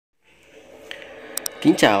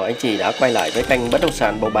Kính chào anh chị đã quay lại với kênh Bất động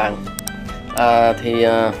sản Bầu Bàng.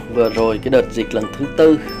 Vừa rồi cái đợt dịch lần thứ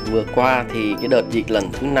tư, vừa qua thì cái đợt dịch lần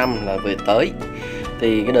thứ 5 là về tới.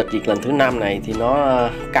 Thì cái đợt dịch lần thứ 5 này thì nó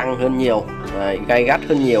căng hơn nhiều, gay gắt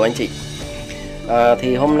hơn nhiều anh chị.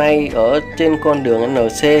 Thì hôm nay ở trên con đường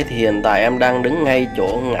NC thì hiện tại em đang đứng ngay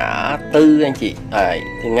chỗ ngã tư anh chị.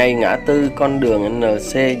 Thì ngay ngã tư con đường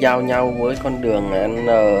NC giao nhau với con đường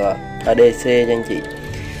NADC anh chị.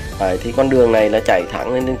 Thì con đường này là chạy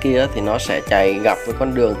thẳng lên trên kia thì nó sẽ chạy gặp với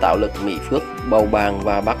con đường Tạo Lực, Mỹ Phước, Bầu Bàng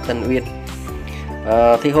và Bắc Tân Uyên.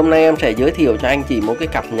 Thì hôm nay em sẽ giới thiệu cho anh chị một cái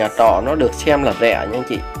cặp nhà trọ nó được xem là rẻ nha anh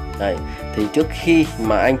chị. Thì trước khi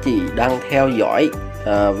mà anh chị đang theo dõi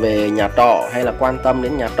về nhà trọ hay là quan tâm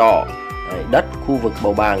đến nhà trọ, đất khu vực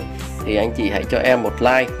Bầu Bàng, thì anh chị hãy cho em một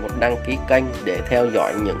like, một đăng ký kênh để theo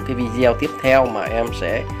dõi những cái video tiếp theo mà em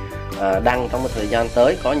sẽ đăng trong một thời gian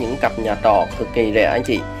tới, có những cặp nhà trọ cực kỳ rẻ anh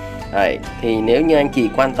chị. Thì nếu như anh chị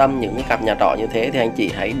quan tâm những cái cặp nhà trọ như thế thì anh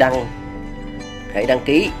chị hãy đăng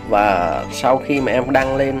ký, và sau khi mà em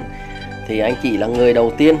đăng lên thì anh chị là người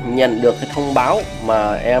đầu tiên nhận được cái thông báo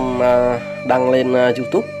mà em đăng lên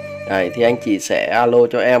YouTube. Thì anh chị sẽ alo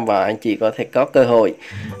cho em và anh chị có thể có cơ hội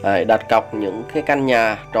đặt cọc những cái căn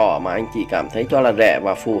nhà trọ mà anh chị cảm thấy cho là rẻ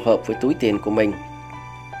và phù hợp với túi tiền của mình.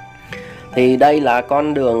 Thì đây là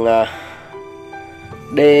con đường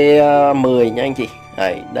D10 nha anh chị.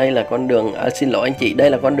 Đây là con đường xin lỗi anh chị, đây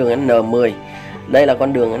là con đường N10. Đây là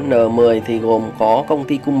con đường N10 thì gồm có công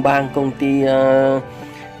ty Cung Bang, công ty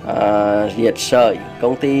Liệt Sợi,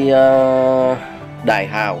 công ty Đại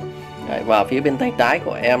Hào. Và phía bên tay trái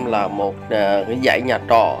của em là một cái dãy nhà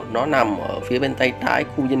trọ, nó nằm ở phía bên tay trái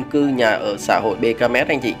khu dân cư nhà ở xã hội BKM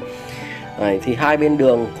anh chị. Thì hai bên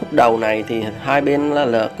đường khúc đầu này thì hai bên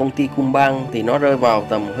là công ty Cung Bang, thì nó rơi vào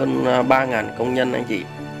tầm hơn 3.000 công nhân anh chị.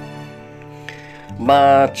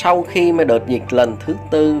 Mà sau khi mà đợt dịch lần thứ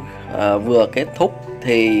tư vừa kết thúc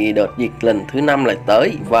thì đợt dịch lần thứ 5 lại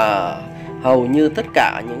tới, và hầu như tất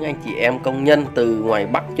cả những anh chị em công nhân từ ngoài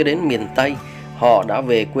Bắc cho đến miền Tây họ đã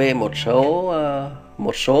về quê một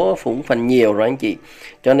số cũng phần nhiều rồi anh chị.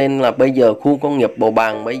 Cho nên là bây giờ khu công nghiệp Bầu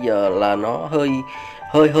Bàng bây giờ là nó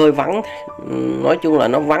hơi vắng, nói chung là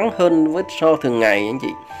nó vắng hơn với so thường ngày anh chị.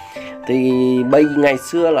 Thì ngày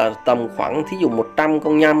xưa là tầm khoảng thí dụ 100%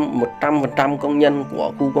 công nhân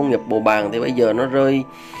của khu công nghiệp Bầu Bàng thì bây giờ nó rơi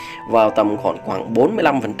vào tầm khoảng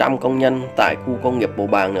 45% công nhân tại khu công nghiệp Bầu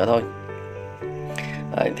Bàng nữa thôi.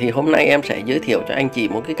 Thì hôm nay em sẽ giới thiệu cho anh chị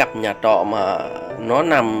một cái cặp nhà trọ mà nó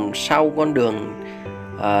nằm sau con đường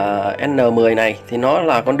N10 này, thì nó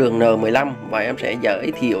là con đường N15, và em sẽ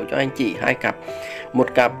giới thiệu cho anh chị hai cặp. Một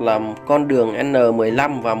cặp là con đường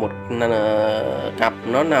N15 và một cặp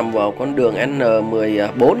nó nằm vào con đường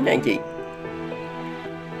N14 nha anh chị.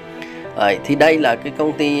 Thì đây là cái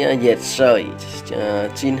công ty dệt sợi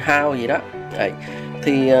Chin House gì đó.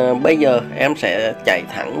 Thì bây giờ em sẽ chạy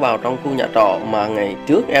thẳng vào trong khu nhà trọ mà ngày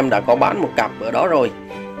trước em đã có bán một cặp ở đó rồi.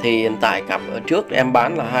 Thì hiện tại cặp ở trước em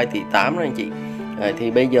bán là 2,8 tỷ rồi anh chị.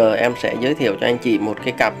 Thì bây giờ em sẽ giới thiệu cho anh chị một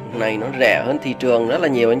cái cặp này nó rẻ hơn thị trường rất là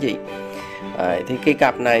nhiều anh chị. Thì cái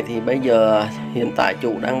cặp này thì bây giờ hiện tại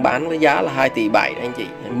chủ đang bán với giá là 2,7 tỷ anh chị,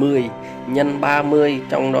 10 x 30,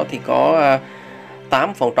 trong đó thì có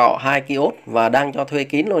 8 phòng trọ, 2 kiosk và đang cho thuê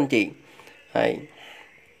kín luôn anh chị.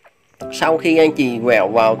 Sau khi anh chị quẹo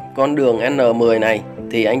vào con đường N10 này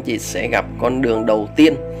thì anh chị sẽ gặp con đường đầu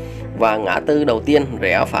tiên và ngã tư đầu tiên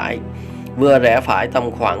rẽ phải. Vừa rẽ phải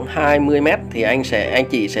tầm khoảng 20 m thì anh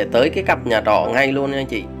chị sẽ tới cái cặp nhà trọ ngay luôn anh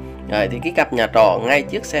chị. Thì cái cặp nhà trọ ngay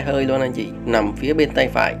chiếc xe hơi luôn anh chị, nằm phía bên tay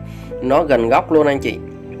phải, nó gần góc luôn anh chị.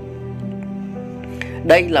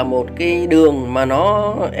 Đây là một cái đường mà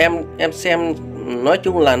em xem nói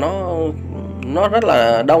chung là nó rất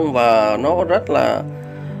là đông và nó rất là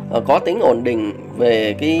có tính ổn định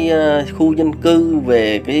về cái khu dân cư,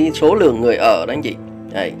 về cái số lượng người ở đó anh chị.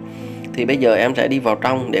 Thì bây giờ em sẽ đi vào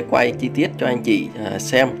trong để quay chi tiết cho anh chị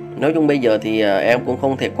xem. Nói chung bây giờ thì em cũng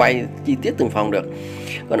không thể quay chi tiết từng phòng được.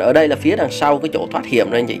 Còn ở đây là phía đằng sau cái chỗ thoát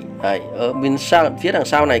hiểm này anh chị. Ở bên phía đằng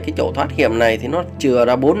sau này cái chỗ thoát hiểm này thì nó chừa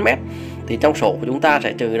ra 4 m, thì trong sổ của chúng ta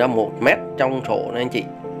sẽ trừ ra 1 m trong sổ này anh chị.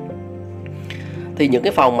 Thì những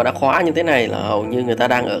cái phòng mà đã khóa như thế này là hầu như người ta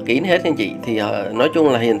đang ở kín hết anh chị. Thì nói chung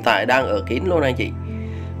là hiện tại đang ở kín luôn anh chị.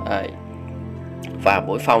 Và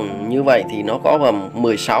mỗi phòng như vậy thì nó có gồm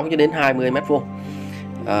 16 cho đến 20 m².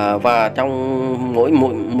 Và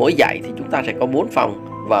trong mỗi dãy thì chúng ta sẽ có 4 phòng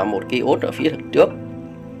và một kiosk ở phía trước.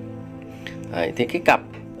 Thì cái cặp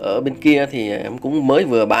ở bên kia thì em cũng mới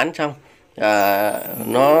vừa bán xong.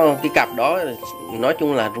 Cái cặp đó nói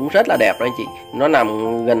chung là cũng rất là đẹp đó anh chị, nó nằm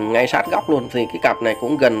gần ngay sát góc luôn. Thì cái cặp này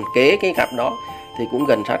cũng gần kế cái cặp đó, thì cũng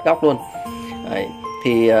gần sát góc luôn.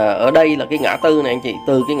 Thì ở đây là cái ngã tư này anh chị,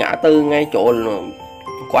 từ cái ngã tư ngay chỗ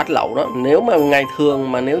Quát Lậu đó, nếu mà ngày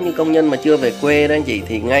thường mà nếu như công nhân mà chưa về quê đó anh chị,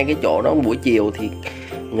 thì ngay cái chỗ đó buổi chiều thì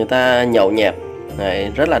người ta nhậu nhẹt đấy,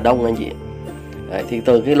 rất là đông anh chị. Đấy, thì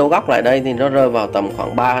từ cái lô góc lại đây thì nó rơi vào tầm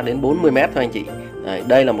khoảng 3 đến 40 mét thôi anh chị. Đấy,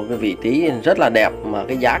 đây là một cái vị trí rất là đẹp mà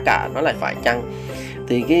cái giá cả nó lại phải chăng.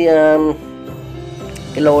 Thì cái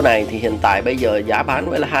lô này thì hiện tại bây giờ giá bán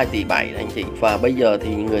với là 2,7 tỷ anh chị. Và bây giờ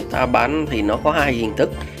thì người ta bán thì nó có hai hình thức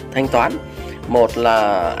thanh toán. Một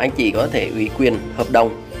là anh chị có thể ủy quyền hợp đồng,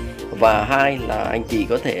 và hai là anh chị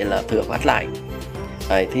có thể là thừa phát lại.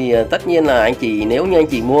 Đấy, thì tất nhiên là anh chị, nếu như anh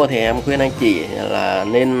chị mua thì em khuyên anh chị là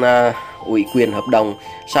nên ủy quyền hợp đồng.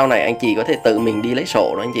 Sau này anh chị có thể tự mình đi lấy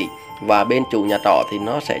sổ đó anh chị, và bên chủ nhà trọ thì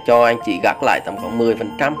nó sẽ cho anh chị gác lại tầm khoảng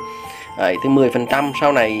 10%. Đấy, thì 10%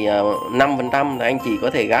 sau này 5% là anh chị có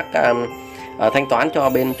thể gác thanh toán cho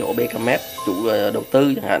bên chỗ BKMS chủ đầu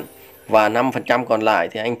tư chẳng hạn, và 5% còn lại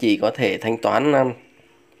thì anh chị có thể thanh toán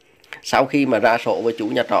sau khi mà ra sổ với chủ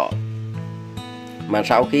nhà trọ. Mà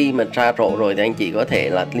sau khi mà ra sổ rồi thì anh chị có thể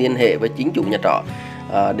là liên hệ với chính chủ nhà trọ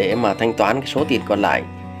để mà thanh toán cái số tiền còn lại.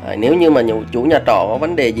 Nếu như mà chủ nhà trọ có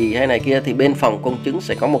vấn đề gì hay này kia thì bên phòng công chứng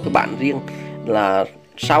sẽ có một cái bản riêng là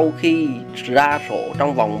sau khi ra sổ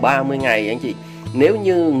trong vòng 30 ngày anh chị, nếu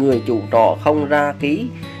như người chủ trọ không ra ký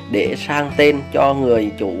để sang tên cho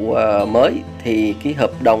người chủ mới thì cái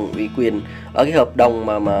hợp đồng ủy quyền ở cái hợp đồng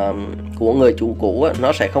mà của người chủ cũ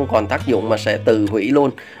nó sẽ không còn tác dụng mà sẽ tự hủy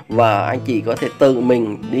luôn, và anh chị có thể tự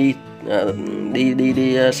mình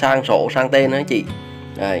đi sang sổ sang tên đó anh chị.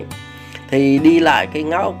 Đấy. Thì đi lại cái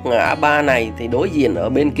ngã ba này thì đối diện ở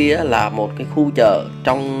bên kia là một cái khu chợ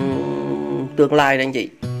trong tương lai đấy anh chị.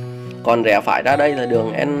 Còn rẽ phải ra đây là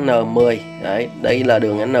đường N10. Đấy, đây là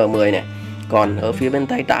đường N10 này. Còn ở phía bên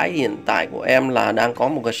tay trái hiện tại của em là đang có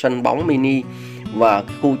một cái sân bóng mini, và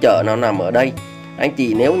cái khu chợ nó nằm ở đây. Anh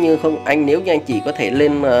chị nếu như anh chị có thể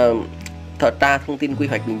lên tra thông tin quy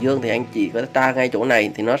hoạch Bình Dương thì anh chị có tra ngay chỗ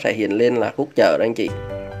này thì nó sẽ hiện lên là khúc chợ đó anh chị.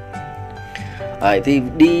 Thì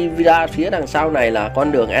đi ra phía đằng sau này là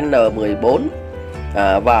con đường N14,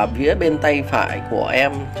 và phía bên tay phải của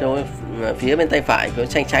em, phía bên tay phải có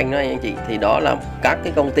xanh xanh đó anh chị, thì đó là các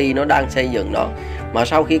cái công ty nó đang xây dựng đó. Mà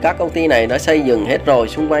sau khi các công ty này đã xây dựng hết rồi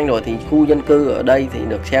xung quanh rồi thì khu dân cư ở đây thì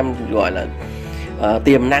được xem gọi là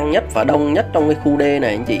tiềm năng nhất và đông nhất trong cái khu D này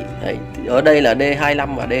anh chị. Đấy, ở đây là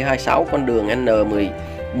D25 và D26 con đường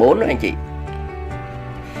N14 đó anh chị.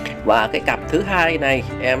 Và cái cặp thứ hai này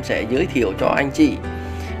em sẽ giới thiệu cho anh chị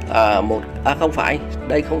không phải,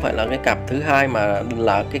 đây không phải là cái cặp thứ hai mà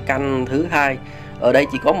là cái căn thứ hai. Ở đây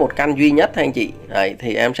chỉ có một căn duy nhất anh chị. Đấy,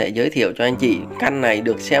 thì em sẽ giới thiệu cho anh chị căn này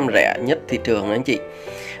được xem rẻ nhất thị trường anh chị.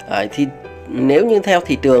 Thì nếu như theo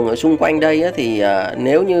thị trường ở xung quanh đây thì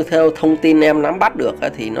nếu như theo thông tin em nắm bắt được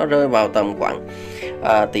thì nó rơi vào tầm khoảng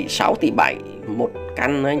tỷ 6 tỷ 7 một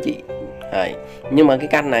căn anh chị. Đấy, nhưng mà cái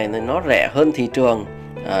căn này thì nó rẻ hơn thị trường,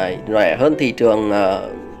 rẻ hơn thị trường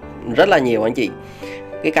rất là nhiều anh chị.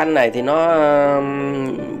 Cái căn này thì nó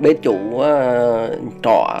bên chủ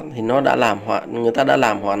trọ thì nó đã người ta đã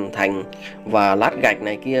làm hoàn thành và lát gạch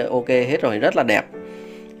này kia ok hết rồi, rất là đẹp.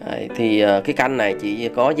 Đấy, thì cái căn này chỉ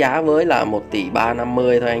có giá với là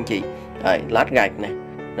 1,350 tỷ thôi anh chị. Đấy, lát gạch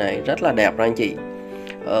này rất là đẹp rồi anh chị.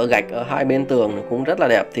 Ở gạch ở hai bên tường cũng rất là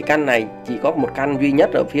đẹp. Thì căn này chỉ có một căn duy nhất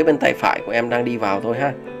ở phía bên tay phải của em đang đi vào thôi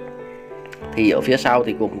ha. Thì ở phía sau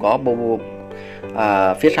thì cũng có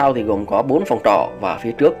phía sau thì gồm có 4 phòng trọ, và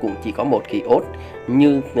phía trước cũng chỉ có một kiosk,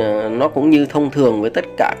 như nó cũng như thông thường với tất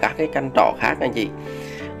cả các cái căn trọ khác anh chị.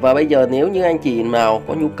 Và bây giờ nếu như anh chị nào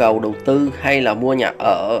có nhu cầu đầu tư hay là mua nhà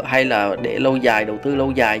ở hay là để lâu dài, đầu tư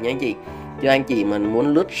lâu dài nha anh chị, chứ anh chị mình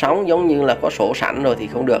muốn lướt sóng giống như là có sổ sẵn rồi thì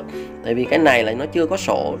không được. Tại vì cái này là nó chưa có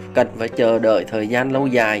sổ, cần phải chờ đợi thời gian lâu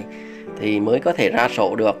dài thì mới có thể ra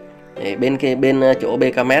sổ được. Để bên chỗ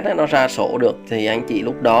BKMS nó ra sổ được thì anh chị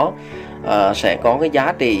lúc đó sẽ có cái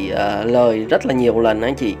giá trị lời rất là nhiều lần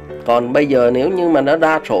anh chị. Còn bây giờ nếu như mà nó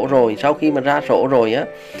ra sổ rồi, sau khi mà ra sổ rồi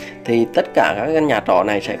thì tất cả các căn nhà trọ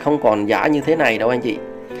này sẽ không còn giá như thế này đâu anh chị.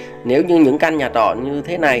 Nếu như những căn nhà trọ như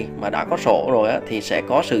thế này mà đã có sổ rồi thì sẽ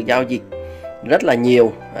có sự giao dịch rất là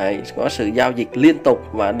nhiều. Đấy, có sự giao dịch liên tục,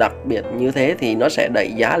 và đặc biệt như thế thì nó sẽ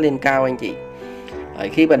đẩy giá lên cao anh chị. Đấy,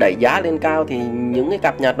 khi mà đẩy giá lên cao thì những cái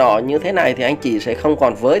cặp nhà trọ như thế này thì anh chị sẽ không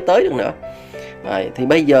còn với tới được nữa. Đấy, thì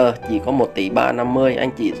bây giờ chỉ có 1,350 tỷ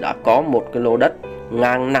anh chị đã có một cái lô đất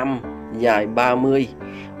ngang 5, dài 30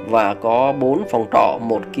 và có 4 phòng trọ,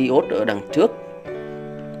 một kiosk ở đằng trước.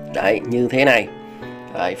 Đấy, như thế này.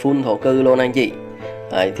 Đấy, full thổ cư luôn anh chị.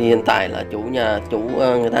 Đấy, thì hiện tại là chủ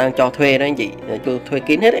người ta đang cho thuê đó anh chị, cho thuê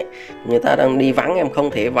kín hết ấy. Người ta đang đi vắng, em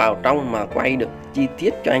không thể vào trong mà quay được chi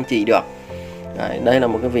tiết cho anh chị được. Đấy, đây là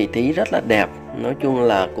một cái vị trí rất là đẹp, nói chung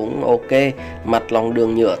là cũng ok. Mặt lòng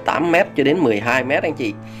đường nhựa 8m cho đến 12m anh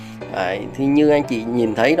chị. Đấy, thì như anh chị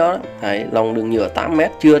nhìn thấy đó, đấy, lòng đường nhựa 8m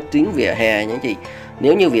chưa tính vỉa hè nha anh chị.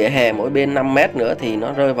 Nếu như vỉa hè mỗi bên 5m nữa thì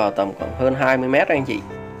nó rơi vào tầm khoảng hơn 20m anh chị.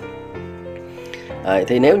 Đấy,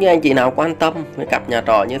 thì nếu như anh chị nào quan tâm với cặp nhà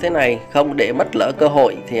trọ như thế này, không để mất lỡ cơ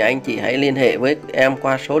hội, thì anh chị hãy liên hệ với em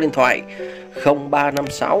qua số điện thoại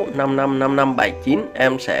 0356 555579.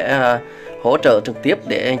 Em sẽ hỗ trợ trực tiếp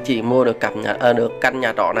để anh chị mua được được căn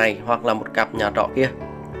nhà trọ này hoặc là một cặp nhà trọ kia.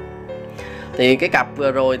 Thì cái cặp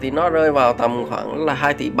vừa rồi thì nó rơi vào tầm khoảng là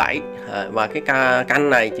 2,7 tỷ. Và cái căn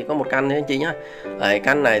này chỉ có một căn thôi anh chị nhé.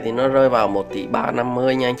 Căn này thì nó rơi vào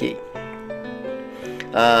 1,350 tỷ nha anh chị.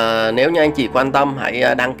 Nếu như anh chị quan tâm, hãy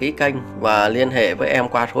đăng ký kênh và liên hệ với em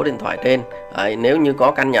qua số điện thoại trên. Nếu như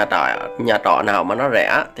có căn nhà trọ nào mà nó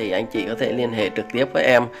rẻ thì anh chị có thể liên hệ trực tiếp với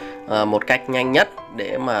em một cách nhanh nhất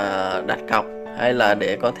để mà đặt cọc, hay là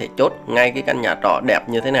để có thể chốt ngay cái căn nhà trọ đẹp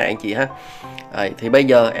như thế này anh chị ha. Thì bây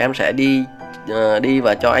giờ em sẽ đi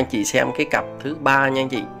và cho anh chị xem cái cặp thứ ba nha anh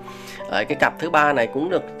chị. Cái cặp thứ ba này cũng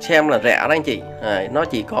được xem là rẻ đó anh chị. Nó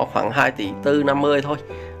chỉ có khoảng 2,450 tỷ thôi.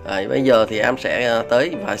 Bây giờ thì em sẽ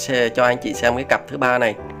tới và sẽ cho anh chị xem cái cặp thứ ba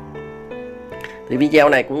này. Thì video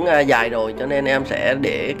này cũng dài rồi, cho nên em sẽ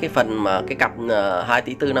để cái phần mà cái cặp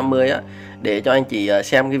 2,450 tỷ á để cho anh chị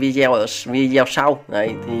xem cái video ở video sau. Đấy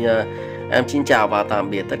thì em xin chào và tạm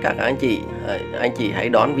biệt tất cả các anh chị. Anh chị hãy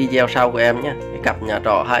đón video sau của em nhé. Cái cặp nhà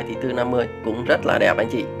trọ 2,450 tỷ cũng rất là đẹp anh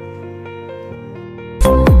chị.